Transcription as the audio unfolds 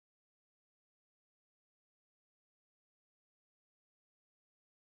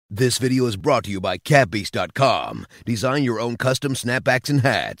This video is brought to you by catbeast.com. Design your own custom snapbacks and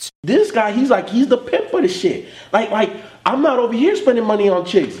hats. This guy, he's the pimp of the shit. Like I'm not over here spending money on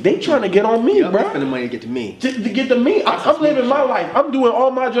chicks. They trying to get on me, bro. Spending money to get to me. To get to me. I'm living my life. I'm doing all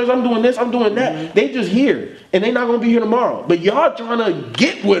my drugs. I'm doing this. I'm doing that. They just here. And they not going to be here tomorrow. But y'all trying to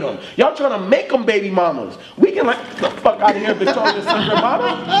get with them. Y'all trying to make them baby mamas. We can get the fuck out of here, Victoria's Secret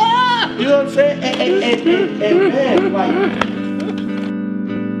mama. You know what I'm saying? And man, like...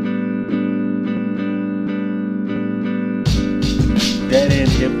 Dead End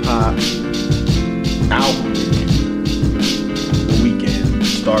Hip Hop album, The Weeknd,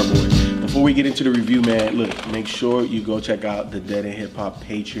 Starboy. Before we get into the review, man, look, make sure you go check out the Dead End Hip Hop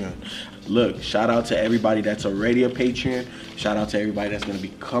Patreon. Look, shout out to everybody that's already a Patreon. Shout out to everybody that's gonna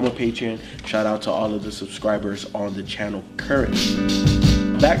become a Patreon. Shout out to all of the subscribers on the channel currently.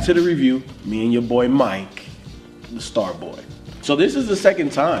 Back to the review, me and your boy Mike, the Starboy. So this is the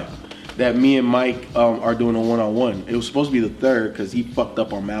second time that me and Mike are doing a one-on-one. It was supposed to be the third because he fucked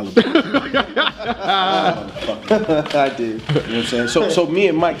up on Malibu. I did. You know what I'm saying? So me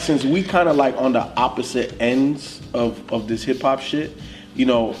and Mike, since we kind of like on the opposite ends of this hip-hop shit, you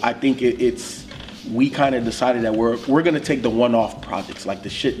know, I think we kind of decided that we're gonna take the one-off projects, like the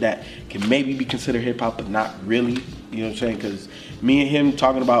shit that can maybe be considered hip-hop but not really. You know what I'm saying? Because me and him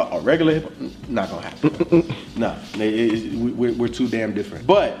talking about a regular hip-hop, not gonna happen. No, we're too damn different.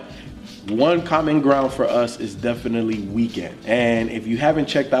 But one common ground for us is definitely Weeknd. And if you haven't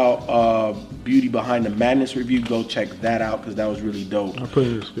checked out Beauty Behind the Madness review, go check that out because that was really dope. I'll put it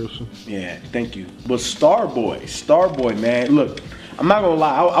in the description. Yeah, thank you. But Starboy, man, look, I'm not gonna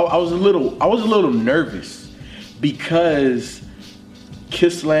lie, I was a little nervous because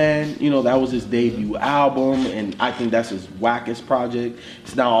Kissland, you know, that was his debut album, and I think that's his wackest project.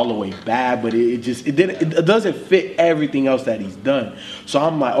 It's not all the way bad, but it doesn't fit everything else that he's done. So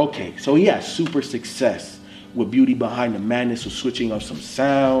I'm like, okay, so he has super success with Beauty Behind the Madness, with switching up some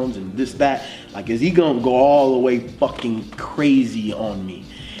sounds and this, that. Like, is he gonna go all the way fucking crazy on me?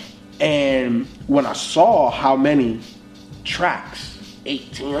 And when I saw how many tracks,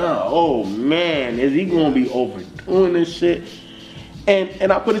 18, oh man, is he gonna be overdoing this shit?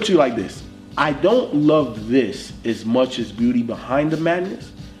 And I put it to you like this. I don't love this as much as Beauty Behind the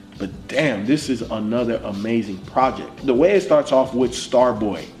Madness, but damn, this is another amazing project. The way it starts off with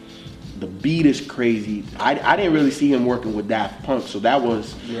Starboy, the beat is crazy. I didn't really see him working with Daft Punk, so that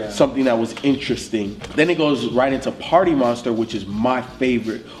was something that was interesting. Then it goes right into Party Monster, which is my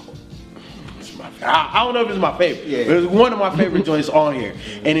favorite. I don't know if it's my favorite, but it's one of my favorite joints on here.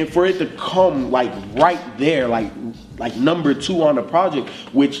 And then for it to come like right there, like number 2 on the project,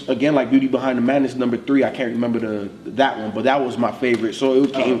 which again, like Beauty Behind the Madness, number 3, I can't remember that one, but that was my favorite. So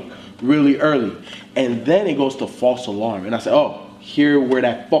it came really early. And then it goes to False Alarm. And I said, oh, here where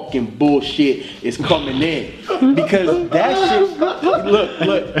that fucking bullshit is coming in. Because that shit,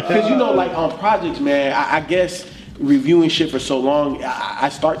 look, because you know, like on projects, man, I guess reviewing shit for so long, I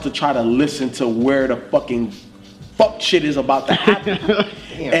start to try to listen to where the fucking fuck shit is about to happen.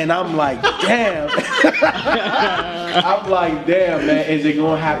 And I'm like, damn. I'm like, damn, man, is it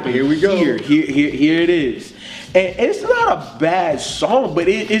gonna happen? Here we go. Here it is. And it's not a bad song, but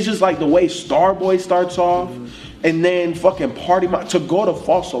it's just like the way Starboy starts off. And then fucking to go to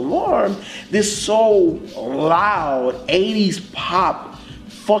False Alarm, this so loud 80s pop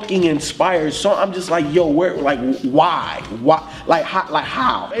fucking inspired song. I'm just like, yo, where, like, why, like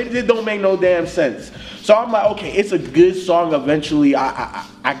how? It don't make no damn sense. So I'm like, okay, it's a good song. Eventually,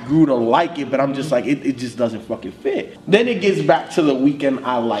 I grew to like it, but I'm just like, it just doesn't fucking fit. Then it gets back to the Weeknd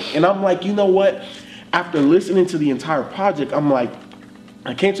I like, and I'm like, you know what? After listening to the entire project, I'm like,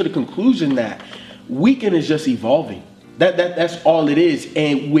 I came to the conclusion that Weeknd is just evolving. That's all it is.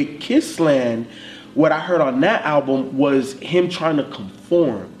 And with Kissland, what I heard on that album was him trying to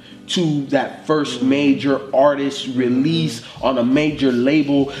conform to that first major artist release on a major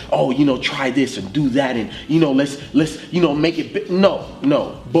label. Oh, you know, try this and do that, and you know, let's you know, make it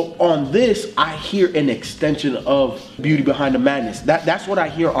no. But on this, I hear an extension of Beauty Behind the Madness. That's what I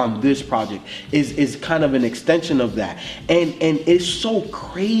hear on this project. Is kind of an extension of that, and it's so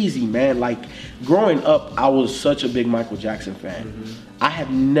crazy, man. Like growing up, I was such a big Michael Jackson fan. I have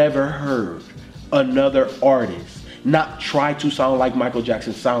never heard another artist not try to sound like Michael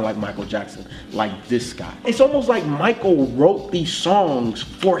Jackson, like this guy. It's almost like Michael wrote these songs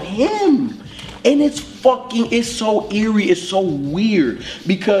for him. And it's so eerie, it's so weird.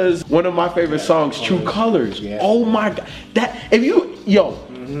 Because one of my favorite songs, True Colors, oh my God.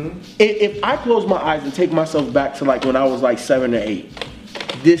 If I close my eyes and take myself back to like when I was like 7 or 8,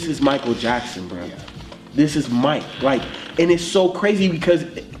 this is Michael Jackson, bro. This is Mike, like, and it's so crazy because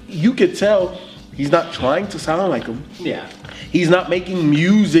you could tell he's not trying to sound like him. Yeah. He's not making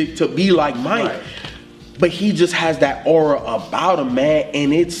music to be like Mike. Right. But he just has that aura about him, man,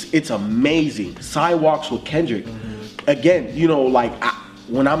 and it's amazing. Sidewalks with Kendrick. Again, you know, like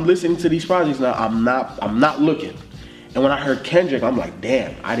when I'm listening to these projects now, I'm not looking. And when I heard Kendrick, I'm like,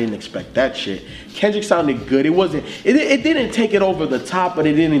 damn, I didn't expect that shit. Kendrick sounded good. It didn't take it over the top, but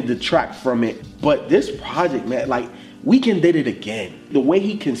it didn't detract from it. But this project, man, like, Weeknd did it again. The way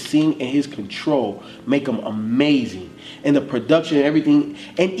he can sing and his control make him amazing. And the production and everything,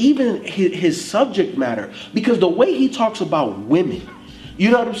 and even his subject matter. Because the way he talks about women, you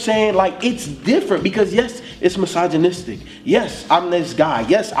know what I'm saying? Like, it's different because yes, it's misogynistic. Yes, I'm this guy.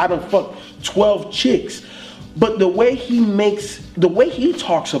 Yes, I done fucked 12 chicks. But the way he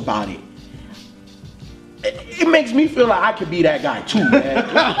talks about it, it makes me feel like I could be that guy too, man.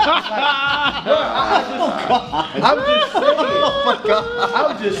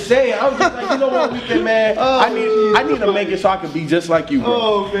 I'm just saying. I was just like, you know what, Weeknd, man. I need to make it so I can be just like you, bro.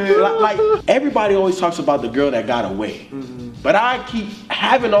 Oh, man. Like everybody always talks about the girl that got away. But I keep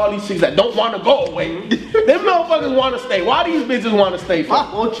having all these chicks that don't want to go away. Them motherfuckers want to stay. Why these bitches want to stay for?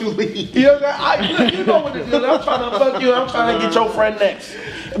 Why won't you leave? You know what it is. I'm trying to fuck you. I'm trying to get your friend next.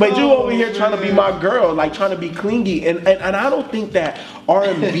 But you over here trying to be my girl, like trying to be clingy. And I don't think that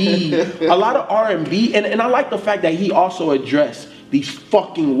R&B, a lot of R&B, and I like the fact that he also addressed these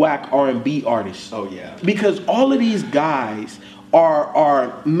fucking whack R&B artists. Oh, yeah. Because all of these guys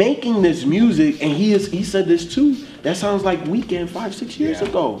are making this music, and he said this too, that sounds like Weeknd 5-6 years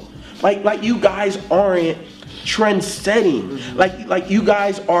ago. Like you guys aren't trend-setting. Like you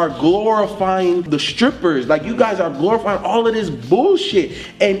guys are glorifying the strippers. Like you guys are glorifying all of this bullshit.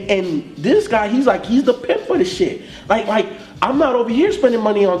 And this guy, he's the pimp for the shit. Like I'm not over here spending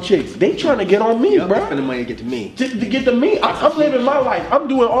money on chicks. They trying to get on me, bro. They're spending money to get to me. To get to me. I'm living my life. I'm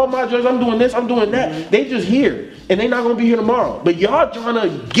doing all my drugs. I'm doing this. I'm doing that. They just here. And they not going to be here tomorrow. But y'all trying to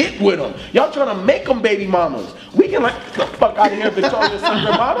get with them. Y'all trying to make them baby mamas. We can like, get the fuck out of here, Victoria's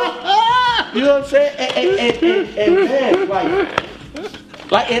Secret model. You know what I'm saying? And man,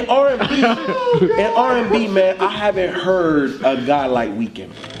 like in R&B, man, I haven't heard a guy like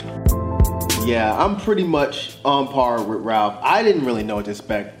Weeknd. Yeah, I'm pretty much on par with Ralph. I didn't really know what to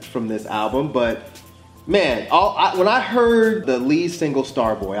expect from this album, but man, when I heard the lead single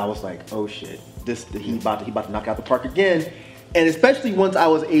Starboy, I was like, oh shit, he about to knock out the park again. And especially once I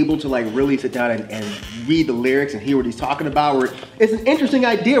was able to like really sit down and read the lyrics and hear what he's talking about, where it's an interesting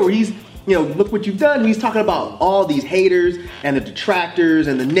idea where he's, you know, look what you've done. He's talking about all these haters and the detractors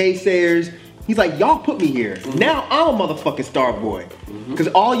and the naysayers. He's like, y'all put me here. Now I'm a motherfucking Starboy. Because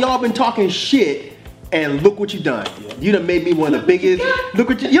all y'all been talking shit, and look what you done. You done made me one of the biggest,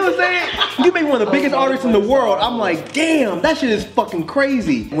 you know what I'm saying? You made me one of the biggest artists in the world. I'm like, damn, that shit is fucking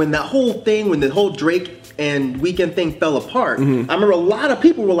crazy. When the whole Drake and Weeknd thing fell apart, I remember a lot of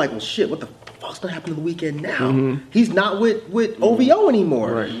people were like, well shit, what the fuck's gonna happen to the Weeknd now? He's not with OVO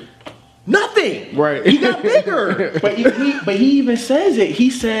anymore. Right. Nothing. Right. He got bigger. But he even says it. He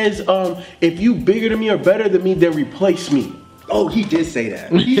says, if you bigger than me or better than me, then replace me. Oh, he did say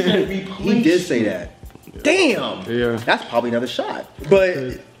that. He said replace He did say that. Damn. Yeah. That's probably another shot.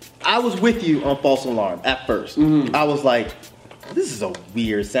 But I was with you on False Alarm at first. I was like, this is a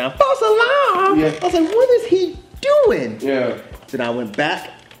weird sound. False Alarm. Yeah. I was like, what is he doing? Yeah. Then I went back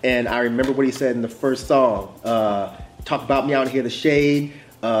and I remember what he said in the first song. Talk about me out here, the shade.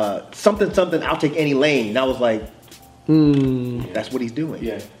 Something, I'll take any lane. And I was like, that's what he's doing.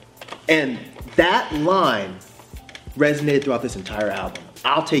 Yeah. And that line resonated throughout this entire album.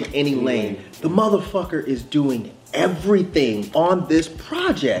 I'll take any lane. The motherfucker is doing everything on this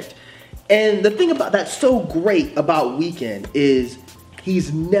project. And the thing about that's so great about Weeknd is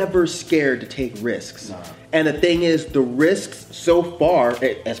he's never scared to take risks. Nah. And the thing is, the risks so far,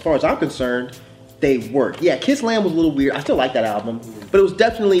 as far as I'm concerned, they work. Yeah, Kiss Land was a little weird. I still like that album, but it was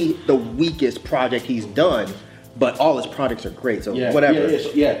definitely the weakest project he's done. But all his projects are great, so whatever.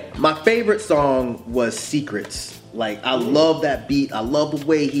 Yeah. My favorite song was Secrets. Like, I love that beat. I love the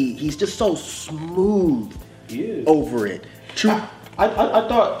way he's just so smooth over it. True. I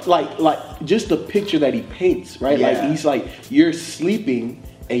thought like just the picture that he paints, right? Yeah. Like he's like, you're sleeping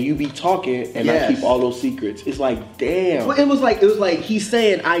and you be talking and I keep all those secrets. It's like, damn. Well, it was like he's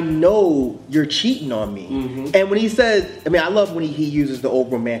saying, I know you're cheating on me. And when he says, I mean, I love when he uses the old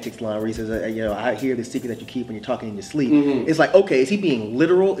romantics line where he says, you know, I hear the secret that you keep when you're talking in your sleep. It's like, okay, is he being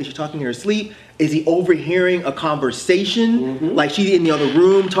literal? Is she talking in her sleep? Is he overhearing a conversation? Like she's in the other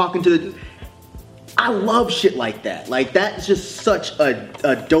room talking to the... I love shit like that. Like, that's just such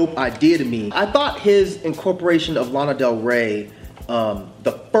a dope idea to me. I thought his incorporation of Lana Del Rey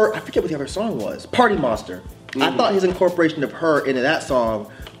I forget what the other song was, Party Monster. I thought his incorporation of her into that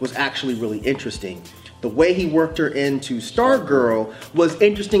song was actually really interesting. The way he worked her into Stargirl was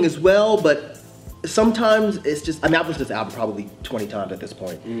interesting as well, but sometimes it's just, I mean, I've listened to this album probably 20 times at this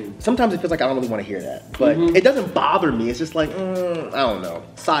point. Sometimes it feels like I don't really want to hear that, but it doesn't bother me. It's just like, I don't know.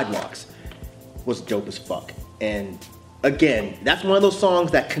 Sidewalks was dope as fuck. And again, that's one of those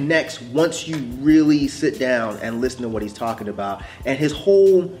songs that connects once you really sit down and listen to what he's talking about. And his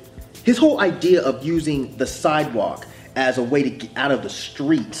whole idea of using the sidewalk as a way to get out of the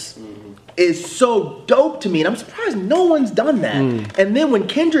streets is so dope to me, and I'm surprised no one's done that. And then when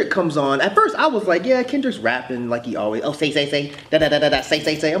Kendrick comes on, at first I was like, yeah, Kendrick's rapping like he always, say, da da da da da,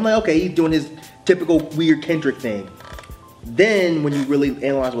 say. I'm like, okay, he's doing his typical weird Kendrick thing. Then when you really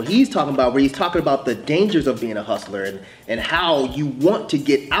analyze what he's talking about, where he's talking about the dangers of being a hustler and how you want to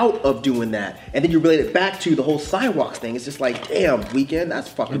get out of doing that, and then you relate it back to the whole sidewalks thing, it's just like, damn, Weeknd, that's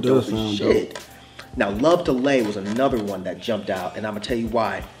fucking dope as shit. Dope. Now, Love to Lay was another one that jumped out, and I'm gonna tell you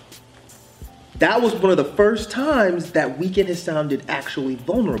why. That was one of the first times that Weeknd has sounded actually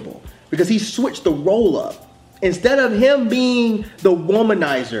vulnerable, because he switched the role up. Instead of him being the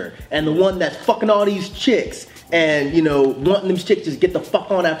womanizer and the one that's fucking all these chicks and, you know, wanting them chicks to just get the fuck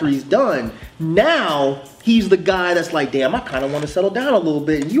on after he's done, now he's the guy that's like, damn, I kind of want to settle down a little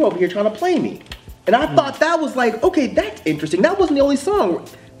bit, and you over here trying to play me. And I thought that was like, okay, that's interesting. That wasn't the only song.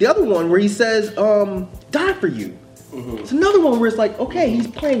 The other one where he says, die for you. It's another one where it's like, okay, he's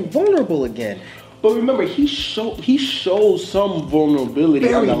playing vulnerable again. But remember, he shows some vulnerability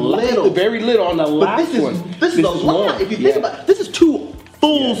very little on the last one. This is a lot. If you think about it, this is 2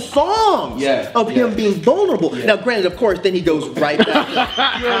 full songs of him being vulnerable. Now, granted, of course, then he goes right back. You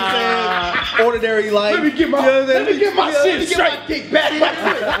know what I'm saying? Ordinary life. Let me get my shit straight. You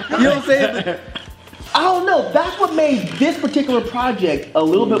know what I'm saying? I don't know. That's what made this particular project a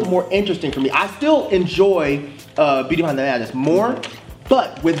little bit more interesting for me. I still enjoy Beauty Behind the Madness more,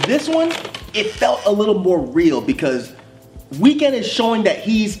 but with this one, it felt a little more real because Weeknd is showing that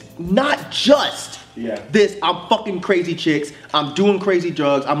he's not just this, I'm fucking crazy chicks, I'm doing crazy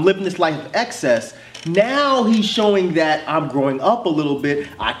drugs, I'm living this life of excess. Now he's showing that I'm growing up a little bit.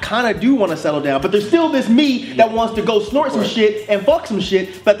 I kind of do want to settle down, but there's still this me that wants to go snort some shit and fuck some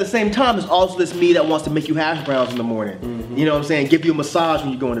shit. But at the same time, there's also this me that wants to make you hash browns in the morning. You know what I'm saying? Give you a massage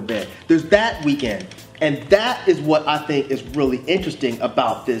when you're going to bed. There's that Weeknd, and that is what I think is really interesting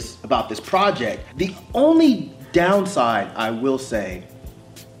about this project. The only downside I will say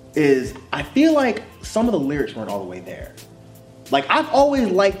is I feel like some of the lyrics weren't all the way there. Like, I've always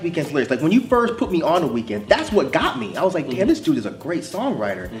liked Weeknd's lyrics. Like, when you first put me on to Weeknd, that's what got me. I was like, damn, this dude is a great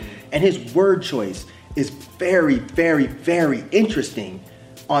songwriter. And his word choice is very, very, very interesting.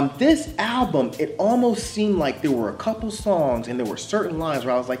 On this album, it almost seemed like there were a couple songs and there were certain lines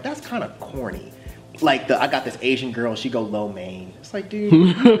where I was like, that's kind of corny. Like, I got this Asian girl, she go low main. It's like, dude,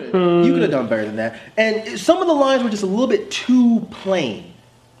 you could have done better than that. And some of the lines were just a little bit too plain.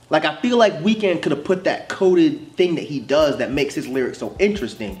 Like, I feel like Weeknd could have put that coded thing that he does that makes his lyrics so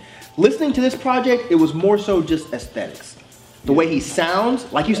interesting. Listening to this project, it was more so just aesthetics. The way he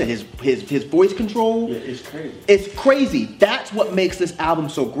sounds, like you said, his voice control. Yeah, it's crazy. It's crazy. That's what makes this album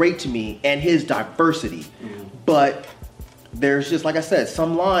so great to me, and his diversity. But there's just, like I said,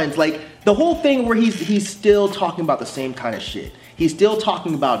 some lines, like the whole thing where he's still talking about the same kind of shit. He's still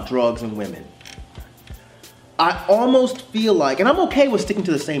talking about drugs and women. I almost feel like, and I'm okay with sticking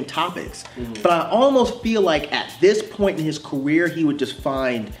to the same topics, but I almost feel like at this point in his career, he would just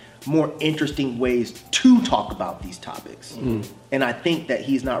find more interesting ways to talk about these topics. And I think that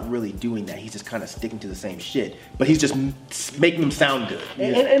he's not really doing that. He's just kind of sticking to the same shit, but he's just making them sound good.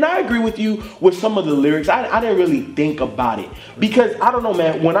 And I agree with you with some of the lyrics. I didn't really think about it because I don't know,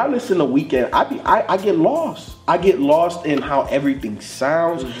 man. When I listen to Weeknd, I get lost. I get lost in how everything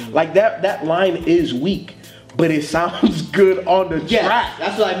sounds. Like that line is weak, but it sounds good on the track.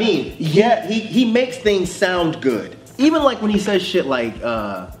 That's what I mean. Yeah, he makes things sound good. Even like when he says shit like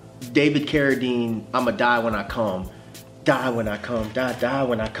David Carradine, I'ma die when I come, die when I come, die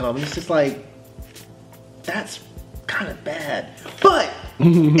when I come. And it's just like, that's kind of bad, but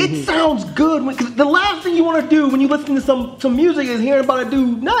it sounds good. The last thing you want to do when you listen to some music is hearing about a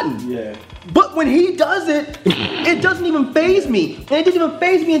dude nothing. Yeah. But when he does it, it doesn't even faze me. And it didn't even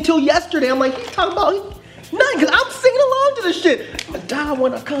faze me until yesterday. I'm like, he's talking about nothing, because I'm singing along to this shit. I die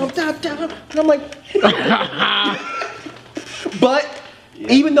when I come, die. And I'm like, but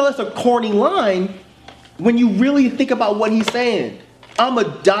even though it's a corny line, when you really think about what he's saying, I'ma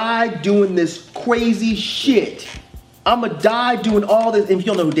die doing this crazy shit. I'ma die doing all this. And if you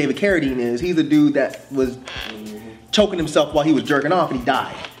don't know who David Carradine is, he's a dude that was choking himself while he was jerking off and he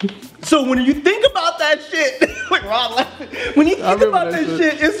died. So when you think about that shit, like Rob laughing, when you think about that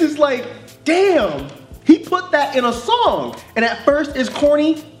shit, it's just like, damn, he put that in a song. And at first it's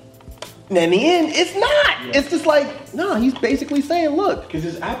corny, and in the end, it's not. Yeah. It's just like, no, he's basically saying, look. Because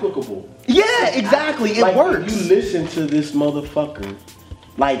it's applicable. Yeah, exactly, it like, works. If you listen to this motherfucker,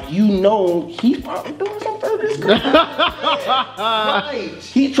 like, you know, he's probably doing some further script. Right.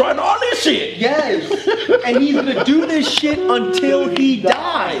 He's trying all this shit. Yes. And he's gonna do this shit until he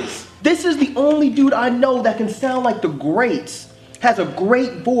dies. This is the only dude I know that can sound like the greats, has a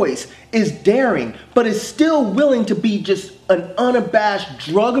great voice, is daring, but is still willing to be just an unabashed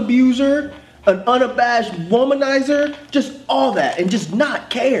drug abuser, an unabashed womanizer, just all that, and just not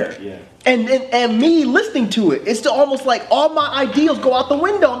care. Yeah. And me listening to it, it's still almost like all my ideals go out the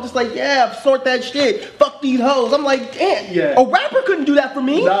window. I'm just like, yeah, sort that shit. Fuck these hoes. I'm like, damn, yeah. A rapper couldn't do that for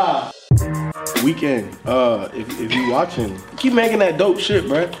me. Nah. Weeknd, if you watching, keep making that dope shit,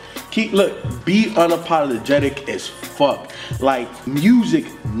 bruh. Look, be unapologetic as fuck. Like, music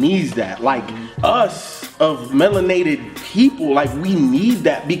needs that. Like, us of melanated people, like, we need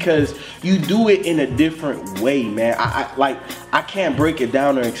that because you do it in a different way, man. I can't break it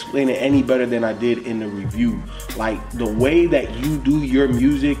down or explain it any better than I did in the review. Like, the way that you do your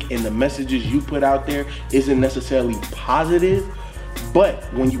music and the messages you put out there isn't necessarily positive, but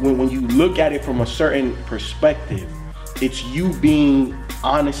when you look at it from a certain perspective, it's you being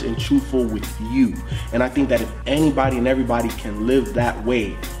honest and truthful with you. And I think that if anybody and everybody can live that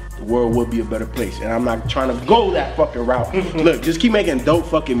way, the world would be a better place. And I'm not trying to go that fucking route. Look, just keep making dope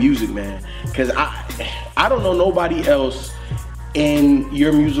fucking music, man. Cause I don't know nobody else in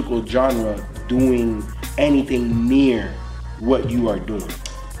your musical genre doing anything near what you are doing.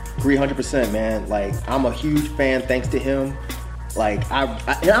 300%, man. Like, I'm a huge fan thanks to him. Like, I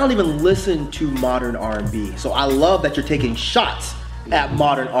don't even listen to modern R&B. So I love that you're taking shots at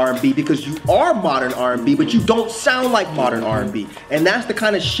modern R&B because you are modern R&B, but you don't sound like modern R&B. And that's the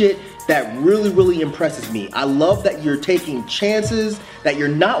kind of shit that really, really impresses me. I love that you're taking chances, that you're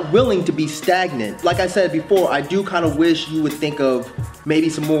not willing to be stagnant. Like I said before, I do kind of wish you would think of maybe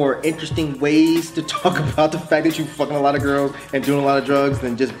some more interesting ways to talk about the fact that you're fucking a lot of girls and doing a lot of drugs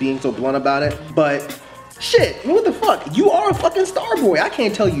than just being so blunt about it. But shit, what the fuck? You are a fucking Starboy. I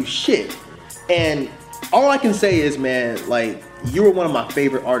can't tell you shit. And all I can say is, man, like, you are one of my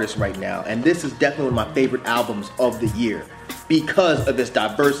favorite artists right now. And this is definitely one of my favorite albums of the year because of its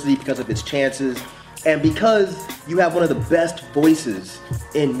diversity, because of its chances, and because you have one of the best voices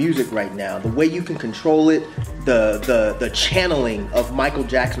in music right now. The way you can control it, the channeling of Michael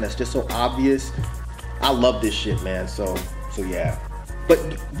Jackson that's just so obvious. I love this shit, man. So yeah. But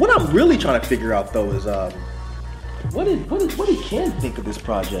what I'm really trying to figure out though is what did Ken think of this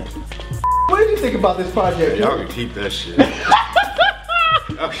project? What did you think about this project? Y'all can keep that shit.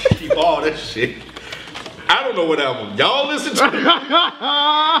 Y'all can keep all that shit. I don't know what album y'all listen to.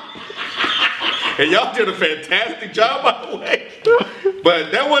 And y'all did a fantastic job, by the way.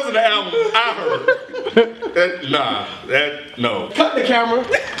 But that wasn't the album I heard. No. Cut the camera.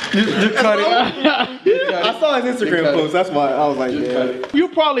 Just cut it. I saw his Instagram post. That's why I was like, yeah. You're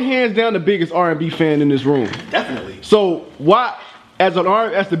probably hands down the biggest R&B fan in this room. Definitely. So why, as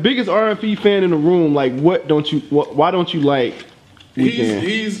the biggest R&B fan in the room, like why don't you like Weeknd?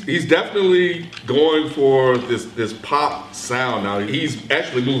 He's definitely going for this pop sound now. He's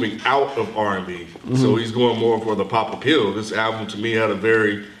actually moving out of R&B, so he's going more for the pop appeal. This album to me had a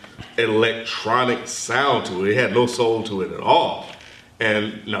very electronic sound to it. It had no soul to it at all,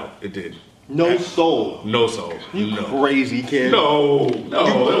 and no, it did. No soul. No soul. You crazy kid. No.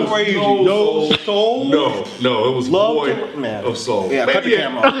 You crazy. No soul. No. It was void of soul. Yeah, cut the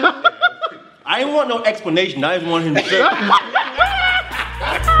camera off. I didn't want no explanation. I just wanted him to say.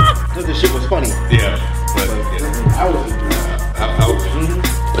 Because the shit was funny. Yeah, but yeah. I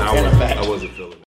wasn't feeling it.